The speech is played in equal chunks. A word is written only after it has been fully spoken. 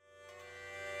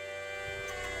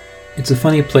It's a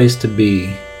funny place to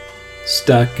be,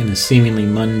 stuck in a seemingly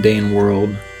mundane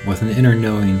world with an inner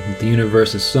knowing that the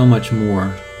universe is so much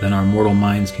more than our mortal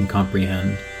minds can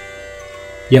comprehend.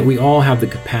 Yet we all have the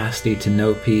capacity to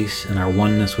know peace and our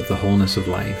oneness with the wholeness of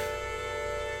life.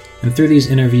 And through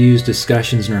these interviews,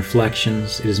 discussions, and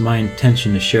reflections, it is my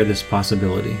intention to share this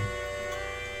possibility.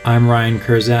 I'm Ryan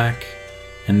Kurzak,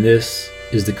 and this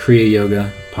is the Kriya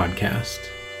Yoga Podcast.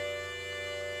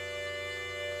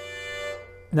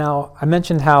 Now, I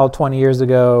mentioned how 20 years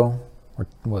ago, or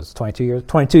was it 22 years?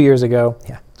 22 years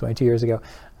ago,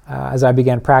 as I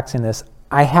began practicing this,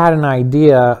 I had an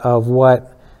idea of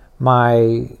what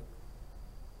my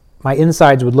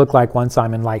insides would look like once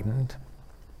I'm enlightened.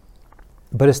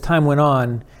 But as time went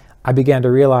on, I began to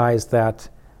realize that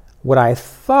what I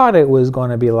thought it was going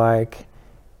to be like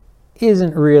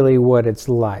isn't really what it's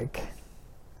like.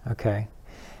 Okay?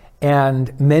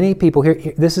 And many people here,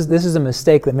 this is a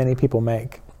mistake that many people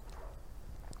make.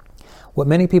 What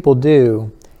many people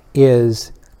do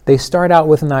is they start out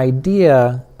with an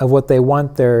idea of what they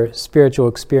want their spiritual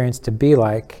experience to be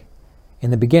like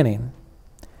in the beginning,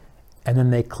 and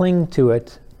then they cling to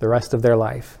it the rest of their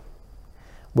life,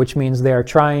 which means they are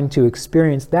trying to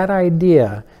experience that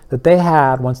idea that they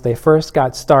had once they first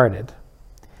got started.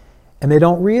 And they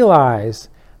don't realize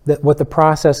that what the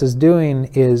process is doing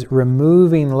is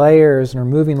removing layers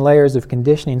of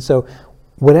conditioning. So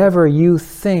whatever you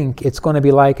think it's going to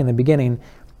be like in the beginning,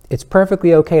 it's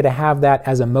perfectly okay to have that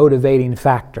as a motivating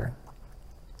factor.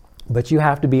 But you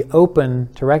have to be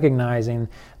open to recognizing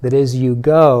that as you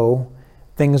go,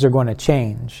 things are going to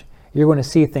change. You're going to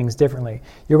see things differently.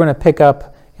 You're going to pick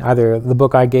up either the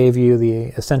book I gave you, The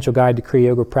Essential Guide to Kriya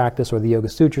Yoga Practice, or the Yoga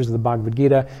Sutras or the Bhagavad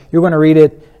Gita. You're going to read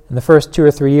it in the first 2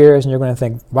 or 3 years, and you're going to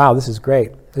think, wow, this is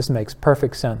great. This makes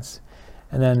perfect sense.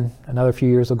 And then another few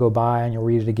years will go by, and you'll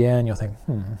read it again, and you'll think,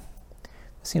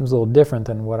 this seems a little different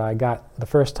than what I got the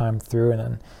first time through. And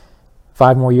then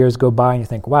 5 more years go by, and you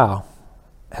think, wow,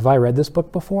 have I read this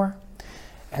book before?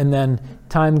 And then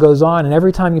time goes on, and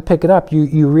every time you pick it up,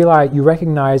 you realize, you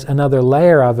recognize another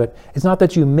layer of it. It's not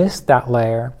that you missed that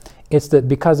layer, it's that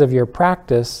because of your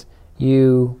practice,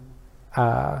 you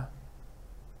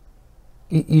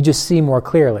just see more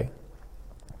clearly,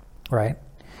 right?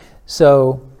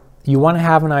 So you want to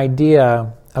have an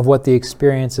idea of what the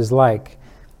experience is like.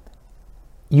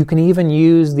 You can even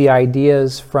use the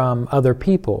ideas from other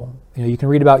people. You can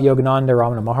read about Yogananda,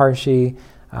 Ramana Maharshi,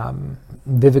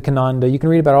 Vivekananda. You can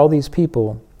read about all these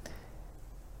people,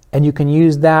 and you can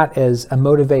use that as a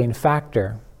motivating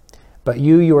factor. But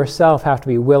you yourself have to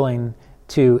be willing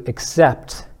to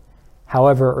accept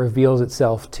however it reveals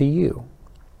itself to you.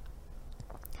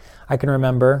 I can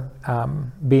remember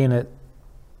being at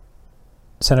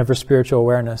Center for Spiritual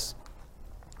Awareness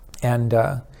and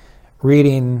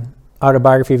reading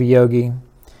Autobiography of a Yogi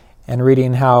and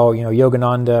reading how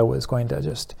Yogananda was going to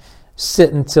just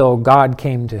sit until God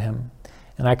came to him.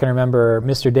 And I can remember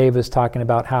Mr. Davis talking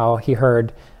about how he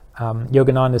heard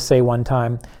Yogananda say one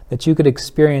time that you could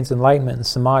experience enlightenment and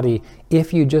samadhi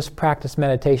if you just practice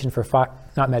meditation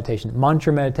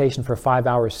mantra meditation for 5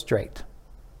 hours straight.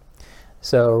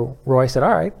 So Roy said,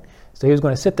 all right. So he was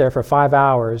going to sit there for 5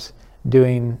 hours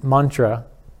doing mantra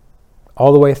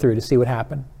all the way through to see what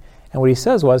happened. And what he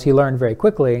says was he learned very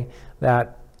quickly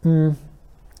that it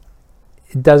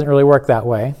doesn't really work that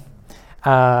way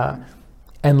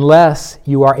unless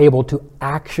you are able to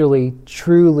actually,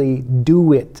 truly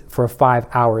do it for 5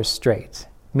 hours straight,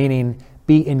 meaning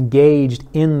be engaged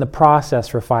in the process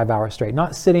for 5 hours straight,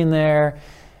 not sitting there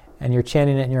and you're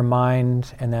chanting it in your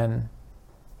mind and then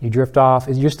you drift off.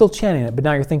 You're still chanting it, but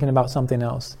now you're thinking about something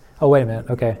else. Oh, wait a minute,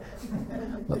 okay.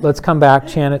 Let's come back,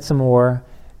 chant it some more,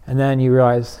 and then you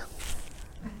realize,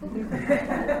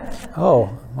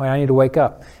 oh, wait, I need to wake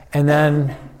up. And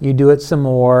then you do it some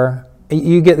more.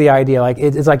 You get the idea. Like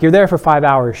it's like you're there for 5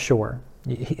 hours, sure.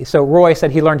 So Roy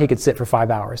said he learned he could sit for 5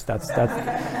 hours. That's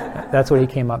what he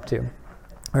came up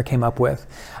with.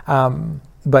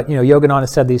 But Yogananda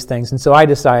said these things, and so I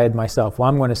decided myself, well,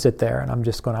 I'm going to sit there, and I'm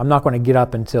not going to get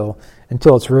up until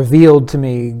it's revealed to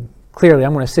me clearly.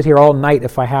 I'm going to sit here all night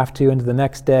if I have to, into the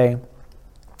next day.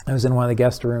 I was in one of the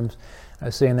guest rooms. I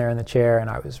was sitting there in the chair,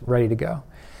 and I was ready to go.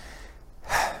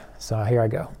 So here I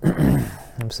go.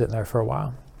 I'm sitting there for a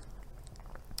while.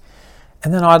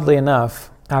 And then oddly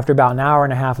enough, after about an hour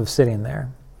and a half of sitting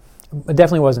there, it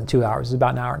definitely wasn't 2 hours, it was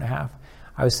about an hour and a half,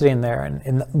 I was sitting there,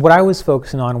 and what I was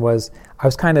focusing on was I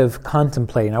was kind of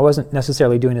contemplating. I wasn't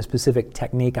necessarily doing a specific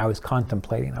technique. I was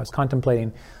contemplating.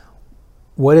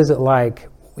 What is it like,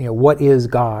 what is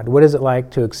God? What is it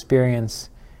like to experience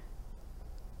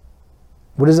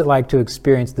What is it like to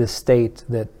experience this state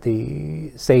that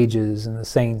the sages and the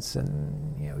saints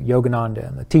and Yogananda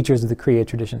and the teachers of the Kriya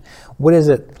tradition, what is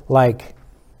it like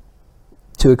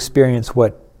to experience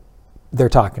what they're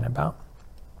talking about?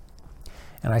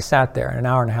 And I sat there, and an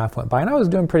hour and a half went by, and I was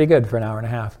doing pretty good for an hour and a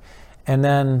half. And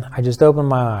then I just opened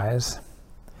my eyes,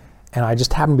 and I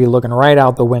just happened to be looking right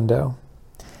out the window.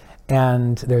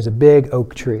 And there's a big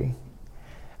oak tree.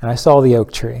 And I saw the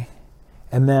oak tree.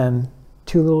 And then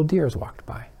 2 little deers walked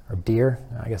by. Or deer,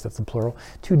 I guess that's the plural.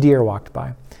 2 deer walked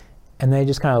by. And they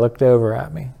just kind of looked over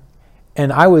at me.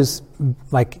 And I was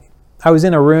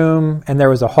in a room, and there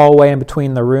was a hallway in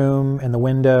between the room and the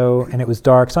window, and it was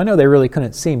dark. So I know they really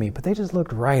couldn't see me, but they just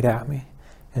looked right at me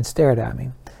and stared at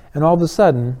me. And all of a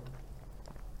sudden,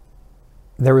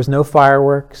 there was no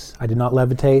fireworks. I did not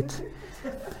levitate.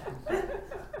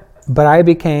 But I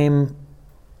became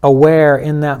aware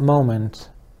in that moment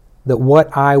that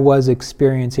what I was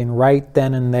experiencing right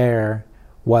then and there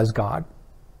was God.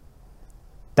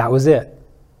 That was it.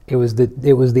 It was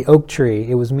the oak tree.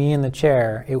 It was me in the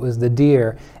chair. It was the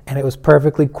deer, and it was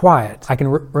perfectly quiet. I can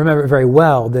remember it very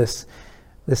well, this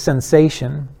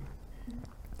sensation.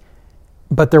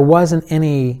 But there wasn't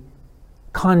any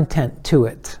content to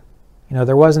it.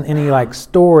 There wasn't any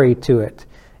story to it.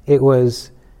 It was,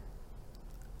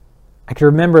 I could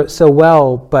remember it so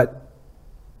well, but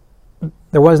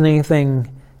there wasn't anything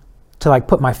to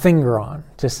put my finger on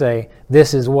to say,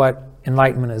 this is what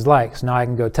enlightenment is like. So now I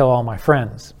can go tell all my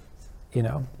friends,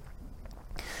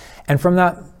 And from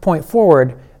that point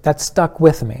forward, that stuck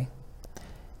with me.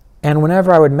 And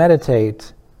whenever I would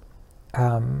meditate,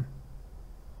 I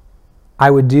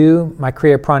would do my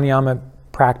Kriya pranayama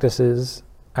practices.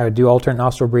 I would do alternate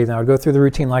nostril breathing. I would go through the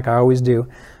routine like I always do.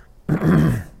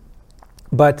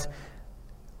 But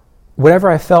whatever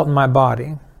I felt in my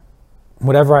body,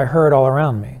 whatever I heard all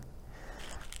around me,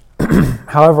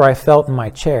 however I felt in my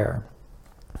chair,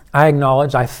 I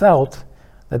acknowledged, I felt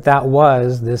that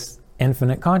was this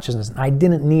infinite consciousness. I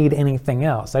didn't need anything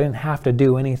else. I didn't have to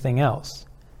do anything else.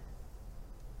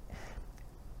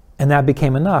 And that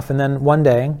became enough. And then one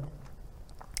day,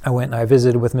 I went and I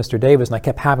visited with Mr. Davis, and I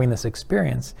kept having this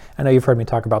experience. I know you've heard me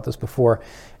talk about this before.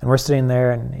 And we're sitting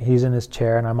there, and he's in his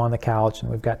chair, and I'm on the couch, and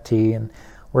we've got tea, and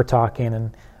we're talking.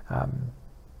 And,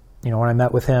 when I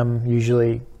met with him,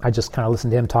 usually I just kind of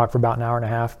listened to him talk for about an hour and a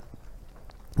half.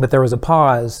 But there was a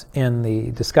pause in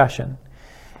the discussion.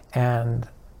 And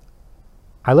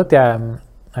I looked at him, and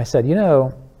I said,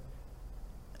 I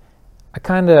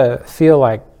kind of feel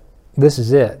like this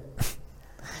is it.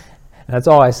 And that's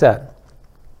all I said.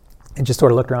 And just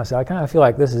sort of looked around and said, I kind of feel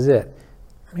like this is it.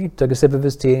 He took a sip of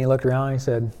his tea and he looked around and he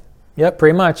said, yep,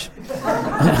 pretty much.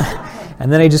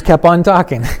 And then he just kept on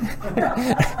talking.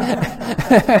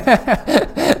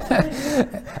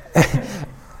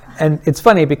 And it's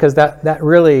funny because that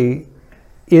really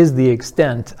is the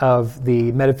extent of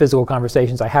the metaphysical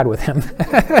conversations I had with him.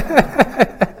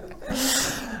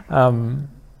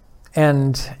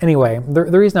 And anyway,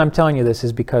 the reason I'm telling you this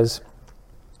is because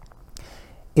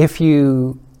if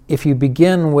you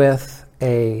begin with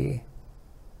an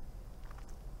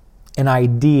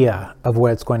idea of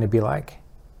what it's going to be like,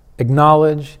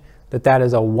 acknowledge that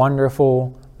is a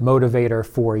wonderful motivator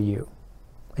for you.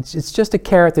 It's just a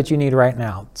carrot that you need right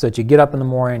now, so that you get up in the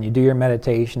morning, you do your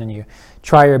meditation, and you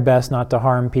try your best not to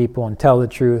harm people and tell the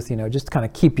truth, just to kind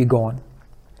of keep you going.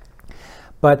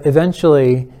 But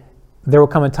eventually, there will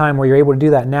come a time where you're able to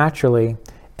do that naturally,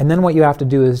 and then what you have to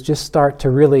do is just start to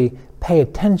really pay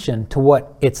attention to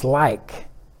what it's like.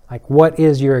 Like, what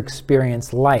is your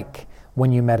experience like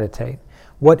when you meditate?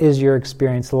 What is your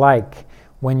experience like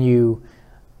when you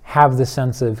have the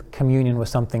sense of communion with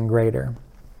something greater?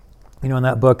 In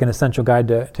that book, An Essential Guide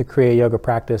to Kriya Yoga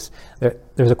Practice,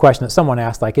 there's a question that someone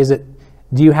asked,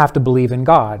 do you have to believe in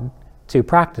God to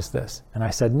practice this? And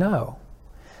I said, no.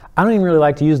 I don't even really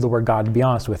like to use the word God, to be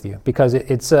honest with you, because it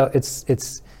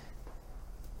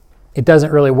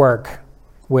doesn't really work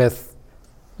with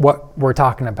what we're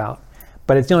talking about.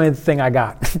 But it's the only thing I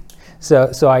got.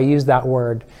 So I use that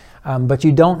word. But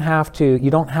you don't have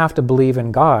to believe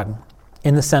in God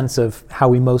in the sense of how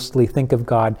we mostly think of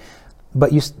God.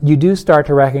 But you do start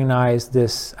to recognize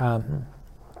this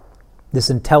this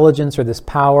intelligence or this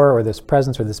power or this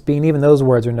presence or this being. Even those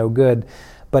words are no good.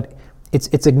 But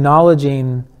it's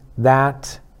acknowledging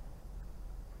that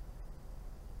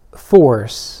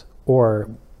force or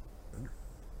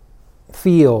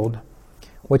field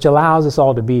which allows us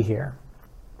all to be here.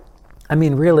 I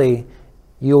mean, really,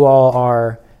 you all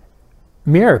are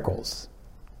miracles.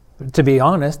 to be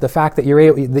honest, the fact that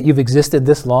that you've existed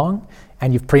this long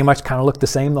and you've pretty much kind of looked the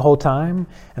same the whole time,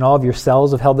 and all of your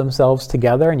cells have held themselves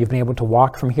together, and you've been able to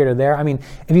walk from here to there. I mean,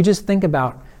 if you just think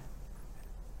about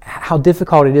how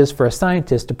difficult it is for a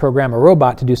scientist to program a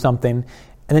robot to do something,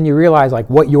 and then you realize like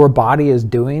what your body is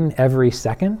doing every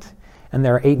second, and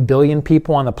there are 8 billion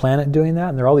people on the planet doing that,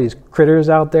 and there are all these critters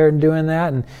out there doing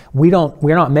that, and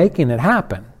we're not making it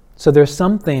happen. So there's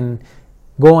something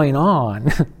going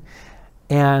on.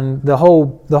 And the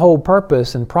whole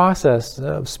purpose and process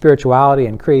of spirituality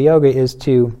and Kriya Yoga is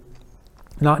to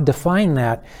not define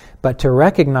that, but to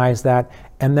recognize that,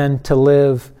 and then to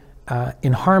live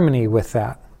in harmony with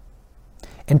that,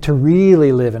 and to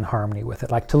really live in harmony with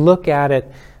it. Like to look at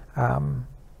it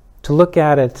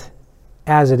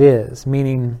as it is,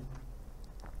 meaning,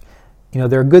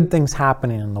 there are good things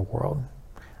happening in the world.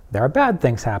 There are bad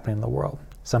things happening in the world.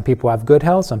 Some people have good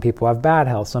health. Some people have bad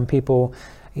health. Some people.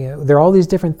 There are all these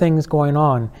different things going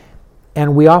on,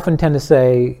 and we often tend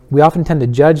to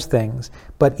judge things,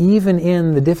 but even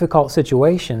in the difficult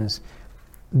situations,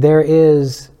 there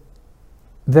is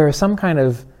some kind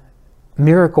of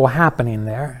miracle happening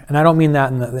there. And I don't mean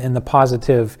that in the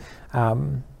positive,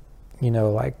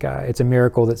 it's a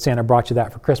miracle that Santa brought you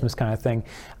that for Christmas kind of thing.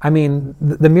 I mean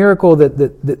the miracle that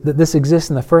this exists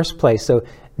in the first place. So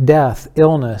death,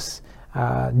 illness,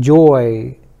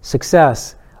 joy,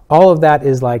 success, all of that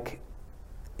is like,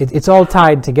 it's all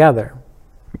tied together.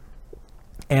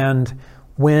 And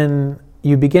when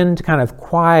you begin to kind of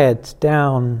quiet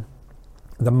down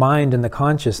the mind and the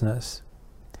consciousness,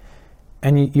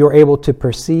 and you're able to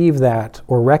perceive that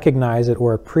or recognize it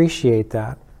or appreciate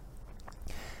that,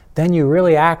 then you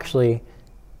really actually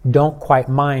don't quite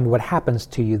mind what happens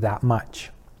to you that much.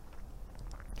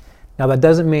 Now, that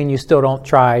doesn't mean you still don't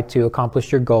try to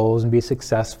accomplish your goals and be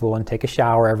successful and take a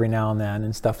shower every now and then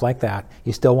and stuff like that.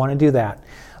 You still want to do that.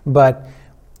 But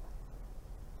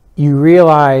you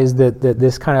realize that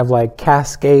this kind of like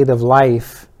cascade of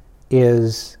life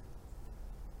is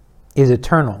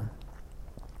eternal.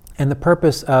 And the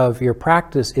purpose of your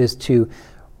practice is to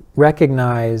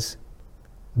recognize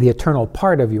the eternal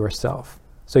part of yourself.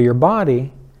 So your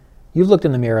body, you've looked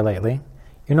in the mirror lately.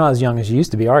 You're not as young as you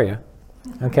used to be, are you?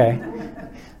 Okay,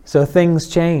 so things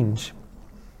change.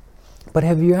 But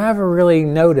have you ever really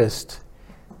noticed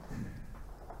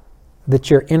that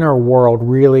your inner world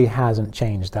really hasn't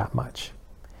changed that much?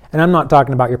 And I'm not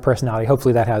talking about your personality.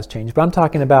 Hopefully that has changed. But I'm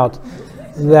talking about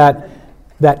that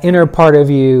inner part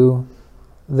of you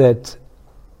that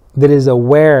is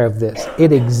aware of this.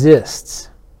 It exists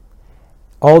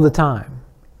all the time.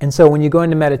 And so when you go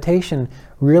into meditation,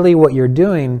 really what you're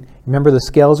doing, remember the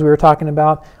scales we were talking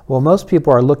about? Well, most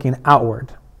people are looking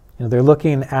outward. They're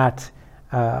looking at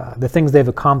the things they've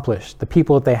accomplished, the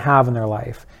people that they have in their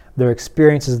life, their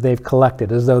experiences they've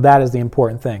collected, as though that is the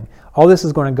important thing. All this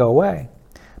is going to go away.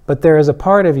 But there is a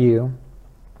part of you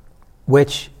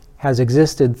which has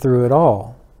existed through it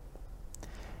all.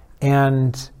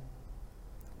 And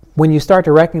when you start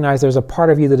to recognize there's a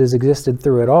part of you that has existed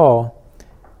through it all,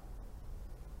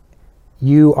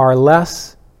 you are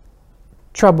less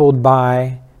troubled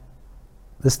by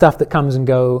the stuff that comes and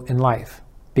go in life.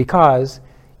 Because,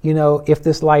 if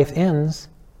this life ends,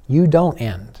 you don't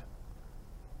end.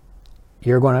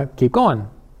 You're going to keep going.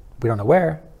 We don't know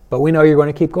where, but we know you're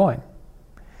going to keep going.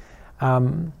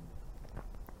 And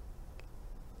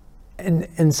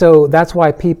so that's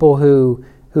why people who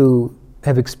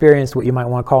have experienced what you might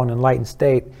want to call an enlightened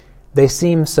state, they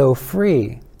seem so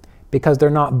free, because they're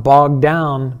not bogged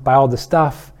down by all the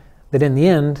stuff that in the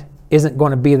end isn't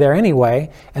going to be there anyway.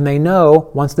 And they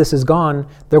know once this is gone,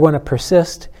 they're going to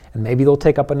persist, and maybe they'll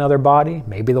take up another body,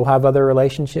 maybe they'll have other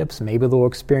relationships, maybe they'll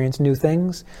experience new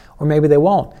things, or maybe they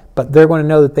won't. But they're going to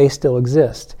know that they still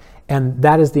exist. And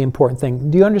that is the important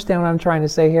thing. Do you understand what I'm trying to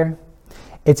say here?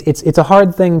 It's a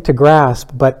hard thing to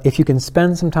grasp, but if you can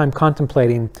spend some time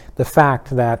contemplating the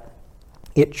fact that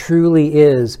it truly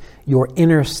is your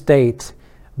inner state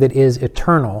that is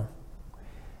eternal,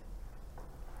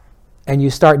 and you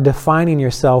start defining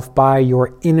yourself by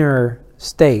your inner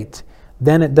state,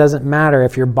 then it doesn't matter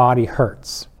if your body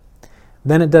hurts.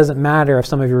 Then it doesn't matter if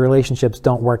some of your relationships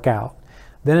don't work out.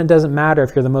 Then it doesn't matter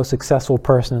if you're the most successful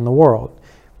person in the world.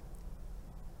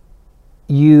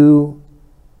 You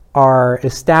are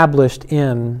established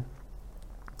in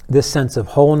this sense of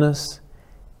wholeness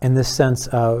and this sense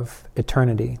of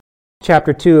eternity.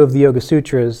 Chapter 2 of the Yoga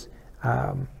Sutras,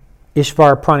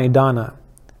 Ishvara Pranidhana,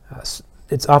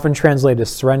 it's often translated as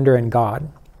surrender in God.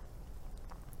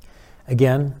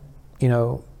 Again,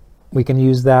 we can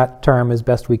use that term as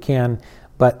best we can,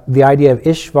 but the idea of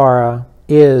Ishvara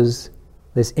is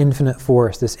this infinite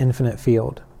force, this infinite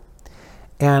field.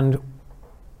 And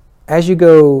as you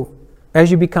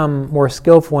become more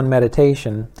skillful in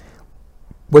meditation,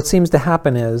 what seems to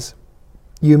happen is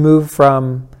you move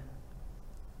from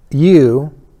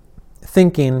you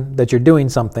thinking that you're doing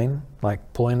something,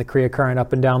 like pulling the Kriya current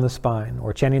up and down the spine,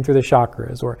 or chanting through the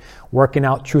chakras, or working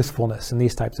out truthfulness and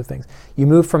these types of things. You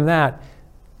move from that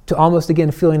to almost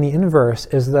again feeling the inverse,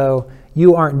 as though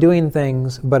you aren't doing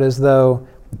things, but as though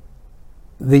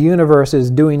the universe is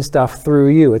doing stuff through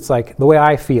you. It's like, the way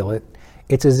I feel it,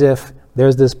 it's as if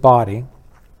there's this body,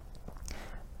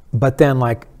 but then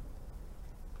like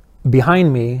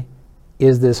behind me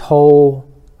is this whole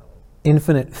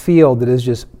infinite field that is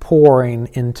just pouring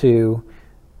into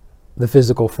the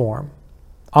physical form.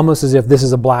 Almost as if this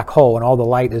is a black hole and all the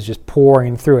light is just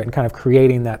pouring through it and kind of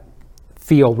creating that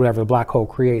field, whatever the black hole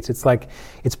creates. It's like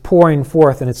it's pouring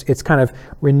forth, and it's kind of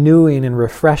renewing and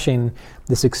refreshing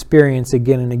this experience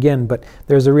again and again. But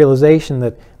there's a realization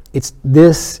that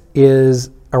this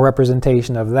is a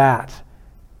representation of that.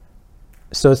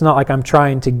 So it's not like I'm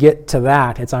trying to get to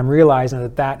that. I'm realizing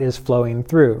that is flowing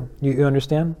through. You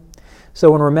understand?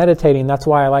 So when we're meditating, that's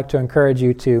why I like to encourage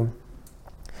you to,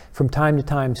 from time to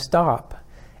time, stop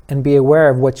and be aware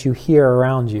of what you hear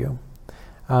around you.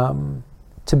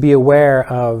 To be aware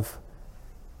of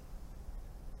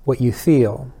what you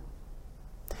feel.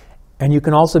 And you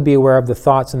can also be aware of the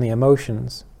thoughts and the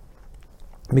emotions,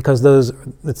 because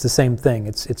it's the same thing.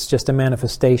 It's just a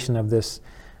manifestation of this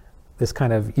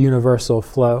kind of universal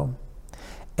flow.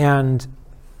 And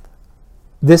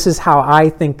this is how I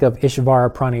think of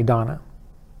Ishvara Pranidhana.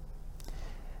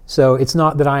 So it's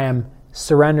not that I am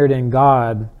surrendered in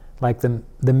God like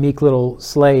the meek little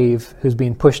slave who's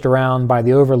being pushed around by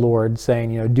the overlord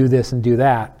saying, do this and do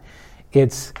that.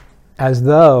 It's as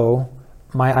though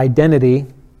my identity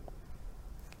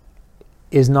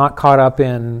is not caught up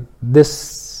in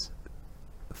this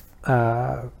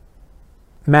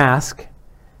mask,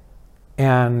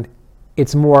 and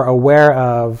it's more aware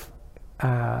of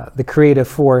the creative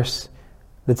force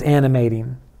that's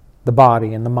animating the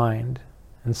body and the mind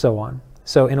and so on.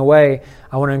 So in a way,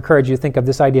 I want to encourage you to think of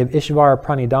this idea of Ishvara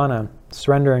Pranidhana,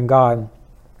 surrender in God,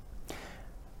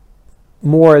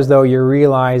 more as though you're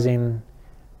realizing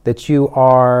that you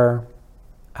are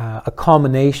a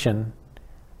culmination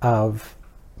of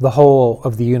the whole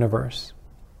of the universe.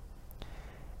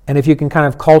 And if you can kind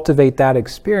of cultivate that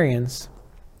experience,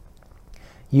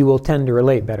 you will tend to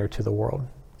relate better to the world,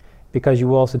 because you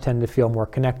will also tend to feel more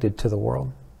connected to the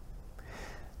world.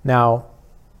 Now,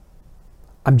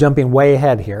 I'm jumping way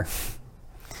ahead here.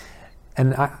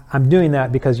 And I'm doing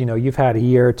that because, you've had a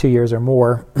year, 2 years or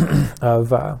more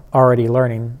of already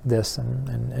learning this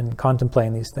and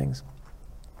contemplating these things.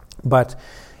 But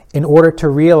in order to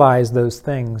realize those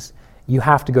things, you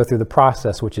have to go through the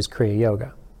process, which is Kriya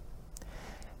Yoga.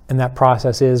 And that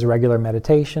process is regular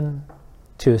meditation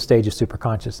to a stage of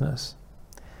superconsciousness.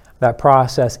 That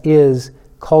process is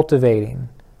cultivating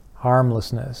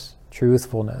harmlessness,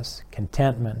 truthfulness,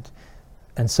 contentment,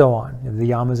 and so on. The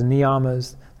yamas and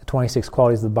niyamas, the 26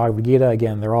 qualities of the Bhagavad Gita,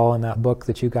 again, they're all in that book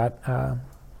that you got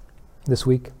this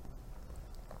week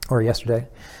or yesterday.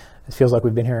 It feels like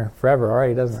we've been here forever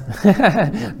already, doesn't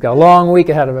it? We've got a long week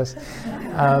ahead of us.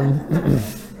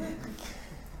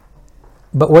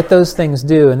 But what those things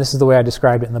do, and this is the way I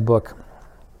described it in the book,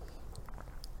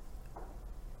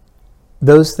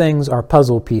 those things are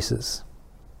puzzle pieces.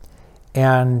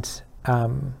 And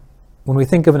when we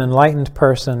think of an enlightened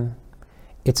person,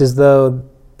 it's as though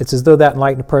that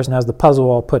enlightened person has the puzzle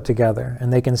all put together,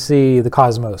 and they can see the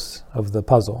cosmos of the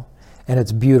puzzle, and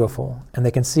it's beautiful, and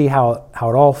they can see how it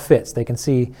all fits. They can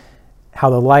see how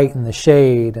the light and the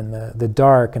shade and the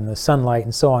dark and the sunlight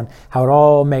and so on, how it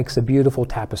all makes a beautiful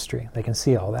tapestry. They can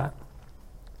see all that.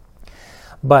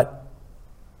 But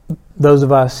those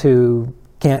of us who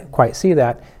can't quite see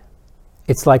that,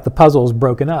 it's like the puzzle is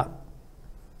broken up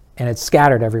and it's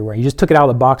scattered everywhere. You just took it out of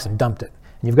the box and dumped it.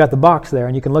 And you've got the box there,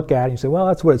 and you can look at it and you say, well,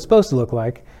 that's what it's supposed to look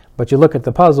like. But you look at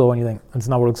the puzzle and you think, that's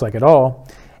not what it looks like at all.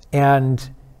 And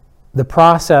the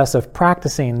process of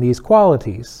practicing these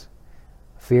qualities,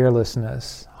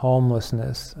 fearlessness,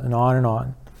 homelessness, and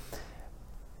on,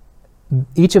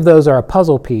 each of those are a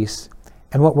puzzle piece.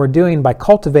 And what we're doing by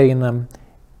cultivating them,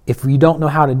 if you don't know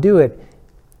how to do it,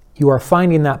 you are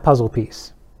finding that puzzle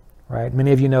piece, right?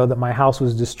 Many of you know that my house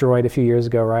was destroyed a few years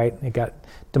ago, right? It got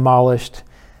demolished.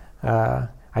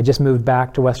 I just moved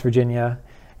back to West Virginia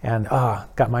and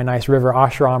got my nice river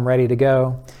ashram ready to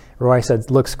go. Roy said,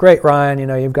 looks great, Ryan.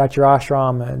 You've got your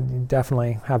ashram and you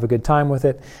definitely have a good time with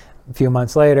it. A few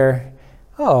months later,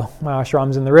 my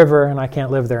ashram's in the river and I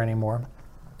can't live there anymore.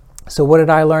 So what did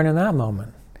I learn in that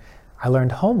moment? I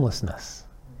learned homelessness.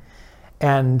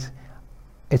 And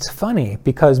it's funny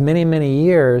because many, many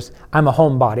years, I'm a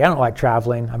homebody. I don't like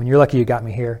traveling. I mean, you're lucky you got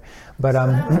me here. But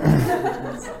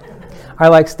I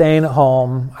like staying at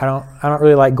home. I don't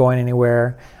really like going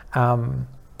anywhere.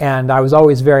 And I was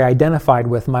always very identified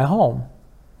with my home.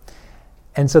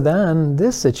 And so then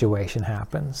this situation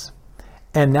happens.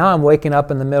 And now I'm waking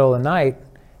up in the middle of the night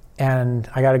and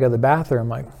I got to go to the bathroom.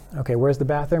 Like, okay, where's the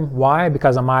bathroom? Why?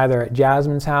 Because I'm either at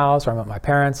Jasmine's house, or I'm at my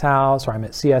parents' house, or I'm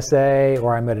at CSA,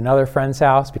 or I'm at another friend's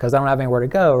house because I don't have anywhere to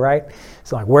go, right?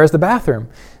 So like, where's the bathroom?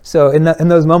 So in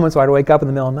those moments where I'd wake up in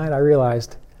the middle of the night, I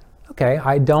realized, okay,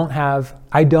 I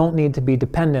don't need to be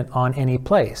dependent on any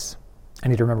place. I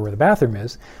need to remember where the bathroom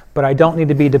is, but I don't need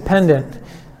to be dependent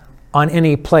on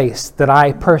any place that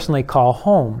I personally call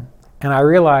home. And I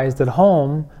realized that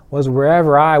home was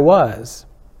wherever I was,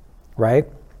 right?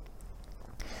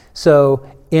 So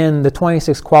in the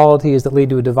 26 qualities that lead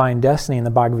to a divine destiny in the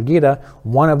Bhagavad Gita,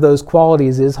 one of those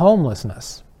qualities is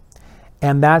homelessness.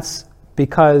 And that's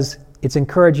because it's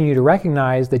encouraging you to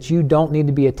recognize that you don't need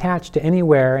to be attached to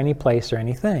anywhere, any place, or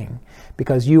anything,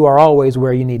 because you are always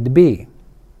where you need to be.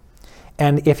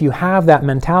 And if you have that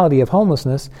mentality of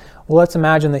homelessness, well, let's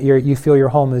imagine that you feel your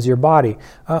home is your body.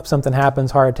 Oh, something happens,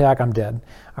 heart attack, I'm dead.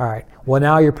 All right. Well,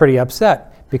 now you're pretty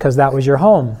upset because that was your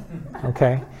home.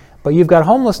 Okay. But you've got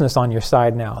homelessness on your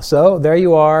side now. So there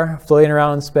you are, floating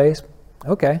around in space.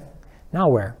 Okay. Now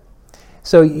where?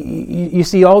 So you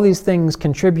see all these things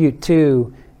contribute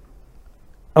to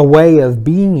a way of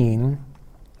being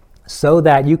so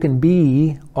that you can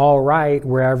be all right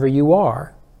wherever you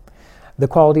are. The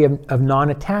quality of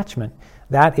non-attachment.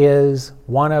 That is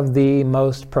one of the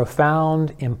most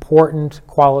profound, important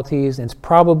qualities. It's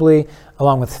probably,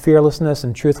 along with fearlessness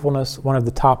and truthfulness, one of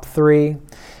the top three.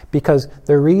 Because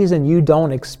the reason you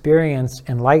don't experience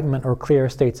enlightenment or clear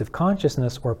states of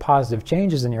consciousness or positive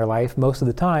changes in your life most of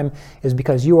the time is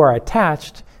because you are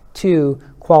attached to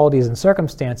qualities and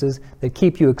circumstances that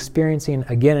keep you experiencing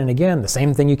again and again the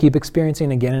same thing you keep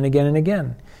experiencing again and again and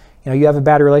again. You know, you have a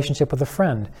bad relationship with a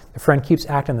friend. The friend keeps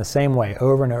acting the same way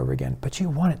over and over again, but you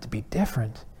want it to be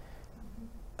different.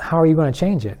 How are you going to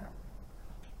change it?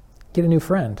 Get a new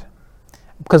friend.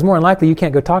 Because more than likely, you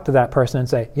can't go talk to that person and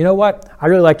say, you know what, I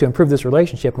really like to improve this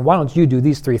relationship, and why don't you do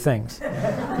these 3 things?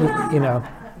 you know,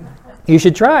 you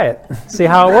should try it. See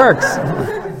how it works.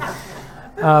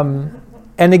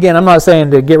 And again, I'm not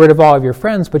saying to get rid of all of your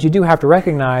friends, but you do have to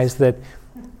recognize that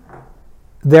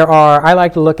I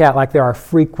like to look at like there are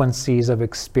frequencies of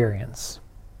experience.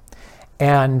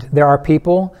 And there are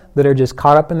people that are just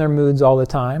caught up in their moods all the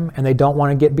time, and they don't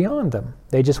want to get beyond them.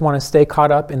 They just want to stay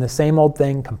caught up in the same old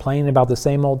thing, complaining about the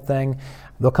same old thing.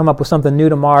 They'll come up with something new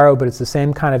tomorrow, but it's the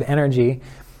same kind of energy.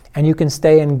 And you can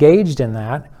stay engaged in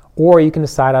that, or you can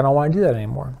decide, I don't want to do that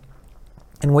anymore.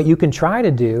 And what you can try to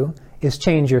do is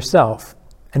change yourself,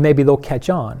 and maybe they'll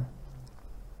catch on.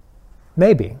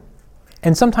 Maybe.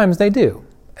 And sometimes they do.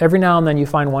 Every now and then you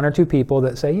find 1 or 2 people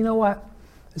that say, you know what,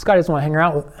 this guy doesn't want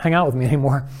to hang out with me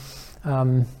anymore.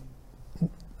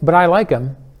 But I like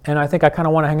him, and I think I kind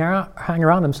of want to hang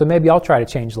around him, so maybe I'll try to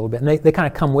change a little bit. And they kind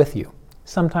of come with you.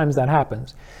 Sometimes that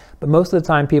happens. But most of the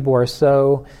time people are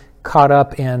so caught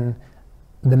up in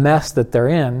the mess that they're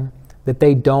in that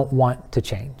they don't want to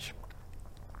change.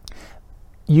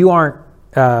 You aren't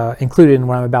included in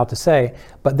what I'm about to say,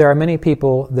 but there are many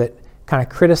people that kind of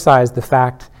criticize the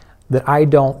fact that I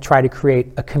don't try to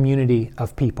create a community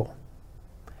of people.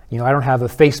 You know, I don't have a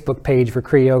Facebook page for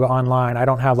Kriya Yoga Online. I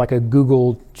don't have like a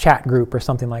Google chat group or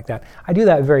something like that. I do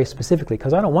that very specifically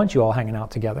because I don't want you all hanging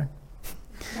out together.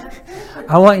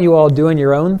 I want you all doing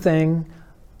your own thing,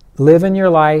 living your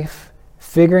life,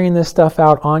 figuring this stuff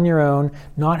out on your own,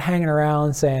 not hanging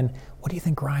around saying, what do you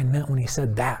think Ryan meant when he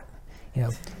said that? You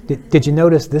know, did you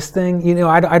notice this thing? You know,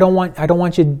 I don't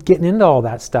want you getting into all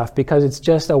that stuff because it's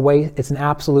just a waste. It's an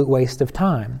absolute waste of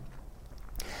time.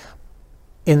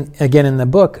 In the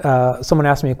book, someone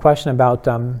asked me a question about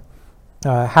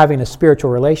having a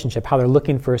spiritual relationship, how they're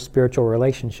looking for a spiritual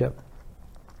relationship,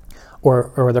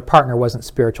 or their partner wasn't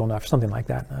spiritual enough, something like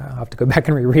that. I'll have to go back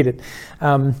and reread it.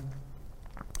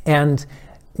 And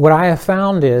what I have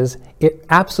found is it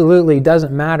absolutely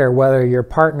doesn't matter whether your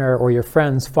partner or your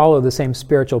friends follow the same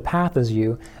spiritual path as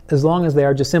you, as long as they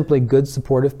are just simply good,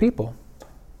 supportive people.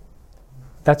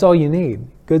 That's all you need.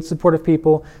 Good, supportive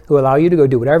people who allow you to go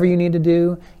do whatever you need to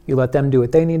do. You let them do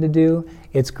what they need to do.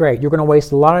 It's great. You're going to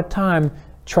waste a lot of time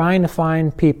trying to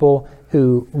find people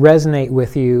who resonate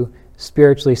with you,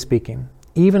 spiritually speaking,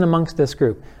 even amongst this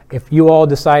group. If you all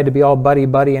decide to be all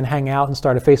buddy-buddy and hang out and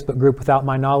start a Facebook group without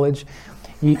my knowledge,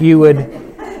 you would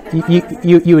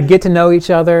get to know each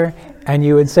other, and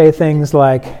you would say things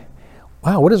like,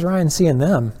 wow, what does Ryan see in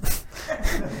them?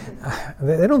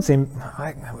 They don't seem,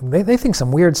 they think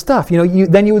some weird stuff.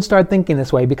 Then you would start thinking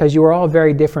this way because you are all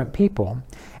very different people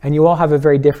and you all have a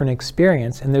very different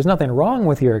experience, and there's nothing wrong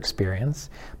with your experience,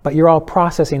 but you're all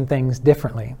processing things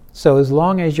differently. So as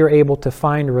long as you're able to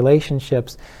find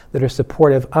relationships that are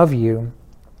supportive of you,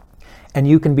 and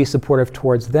you can be supportive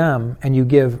towards them, and you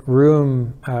give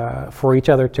room for each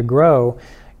other to grow,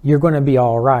 you're going to be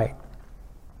all right.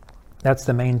 That's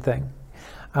the main thing.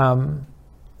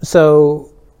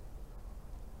 So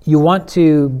you want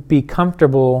to be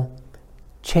comfortable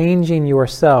changing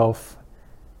yourself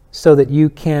so that you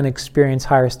can experience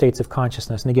higher states of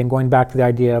consciousness. And again, going back to the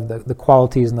idea of the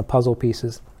qualities and the puzzle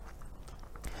pieces.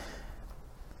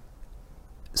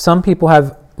 Some people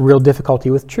have real difficulty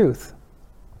with truth,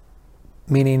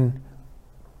 meaning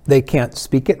they can't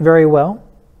speak it very well,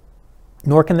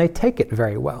 nor can they take it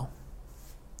very well.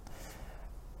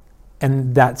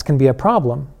 And that can be a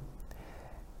problem.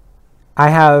 I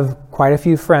have quite a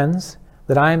few friends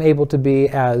that I am able to be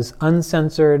as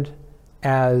uncensored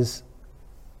as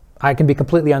I can be,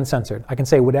 completely uncensored. I can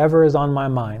say whatever is on my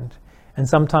mind. And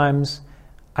sometimes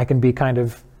I can be kind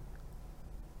of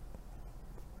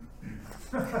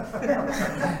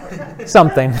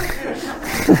something.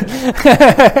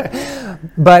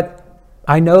 But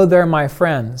I know they're my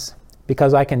friends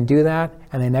because I can do that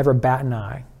and they never bat an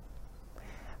eye.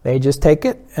 They just take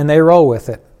it and they roll with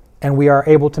it. And we are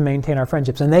able to maintain our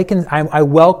friendships. And I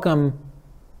welcome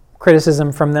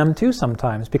criticism from them too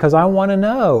sometimes because I want to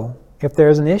know if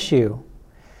there's an issue.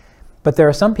 But there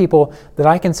are some people that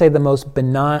I can say the most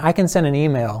benign, I can send an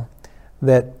email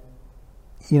that,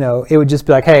 it would just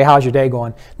be like, hey, how's your day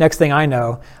going? Next thing I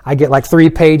know, I get like 3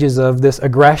 pages of this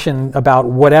aggression about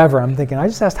whatever. I'm thinking, I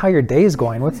just asked how your day is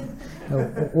going.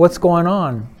 What's going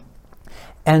on?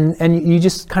 And you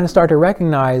just kind of start to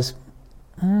recognize,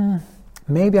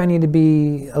 maybe I need to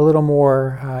be a little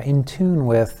more in tune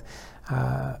with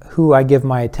who I give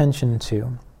my attention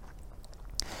to.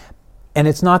 And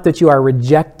it's not that you are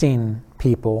rejecting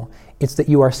people, it's that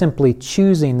you are simply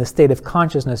choosing the state of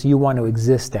consciousness you want to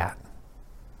exist at.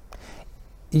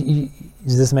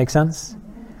 Does this make sense?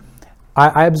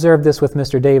 I observe this with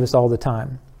Mr. Davis all the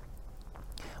time.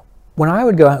 When I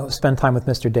would go spend time with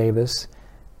Mr. Davis,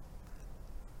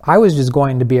 I was just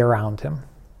going to be around him.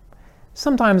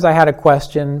 Sometimes I had a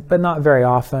question, but not very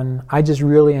often. I just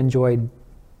really enjoyed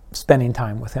spending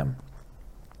time with him.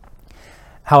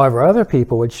 However, other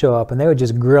people would show up and they would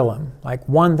just grill him, like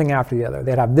one thing after the other.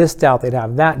 They'd have this doubt, they'd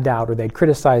have that doubt, or they'd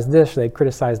criticize this, or they'd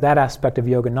criticize that aspect of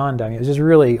Yogananda. It was just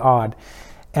really odd.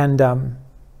 And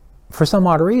for some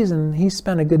odd reason, he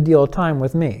spent a good deal of time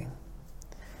with me.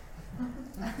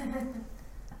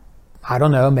 I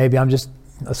don't know, maybe I'm just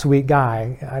a sweet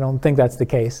guy. I don't think that's the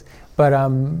case. But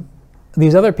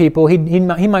these other people, he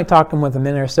might talk to them with a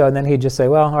minute or so, and then he'd just say,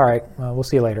 well, all right, we'll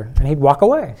see you later. And he'd walk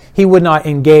away. He would not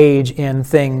engage in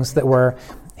things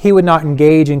he would not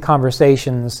engage in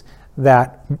conversations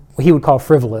that he would call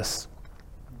frivolous.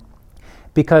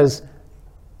 Because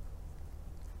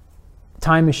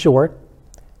time is short,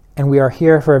 and we are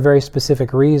here for a very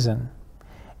specific reason.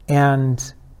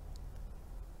 And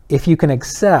if you can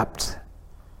accept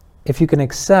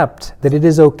that it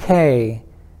is okay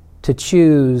to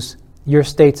choose your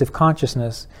states of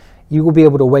consciousness, you will be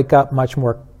able to wake up much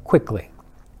more quickly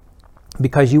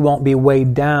because you won't be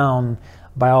weighed down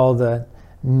by all the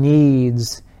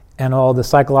needs and all the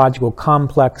psychological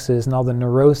complexes and all the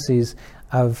neuroses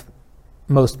of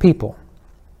most people.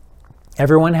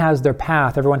 Everyone has their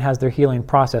path, everyone has their healing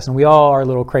process, and we all are a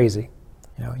little crazy.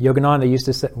 Yogananda used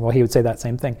to say, well, he would say that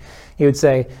same thing. He would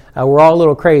say, we're all a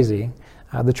little crazy.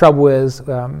 The trouble is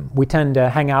we tend to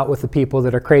hang out with the people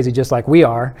that are crazy just like we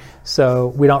are,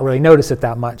 so we don't really notice it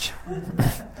that much.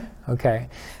 Okay,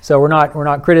 so we're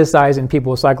not criticizing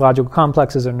people with psychological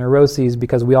complexes or neuroses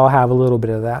because we all have a little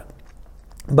bit of that.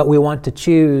 But we want to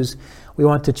choose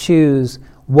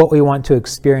what we want to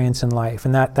experience in life,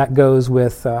 and that goes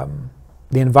with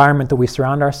the environment that we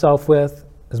surround ourselves with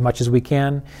as much as we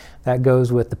can. That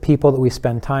goes with the people that we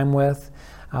spend time with.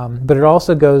 But it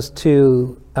also goes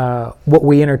to what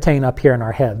we entertain up here in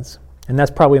our heads. And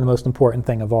that's probably the most important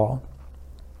thing of all.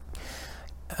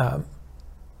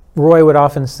 Roy would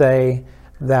often say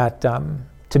that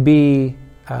to be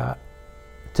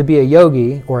a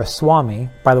yogi or a swami,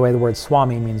 by the way, the word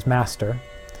swami means master,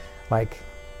 like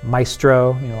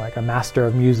maestro, like a master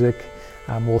of music.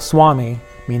 Well, swami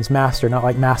means master, not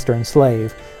like master and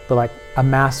slave, but like a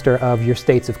master of your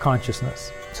states of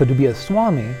consciousness. So to be a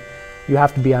swami, you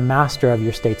have to be a master of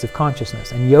your states of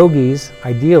consciousness. And yogis,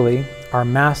 ideally, are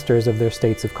masters of their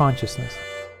states of consciousness.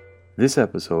 This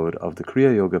episode of the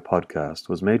Kriya Yoga podcast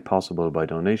was made possible by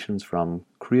donations from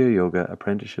Kriya Yoga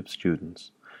apprenticeship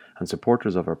students and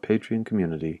supporters of our Patreon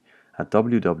community at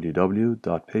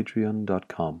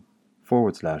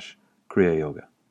www.patreon.com/Kriya Yoga.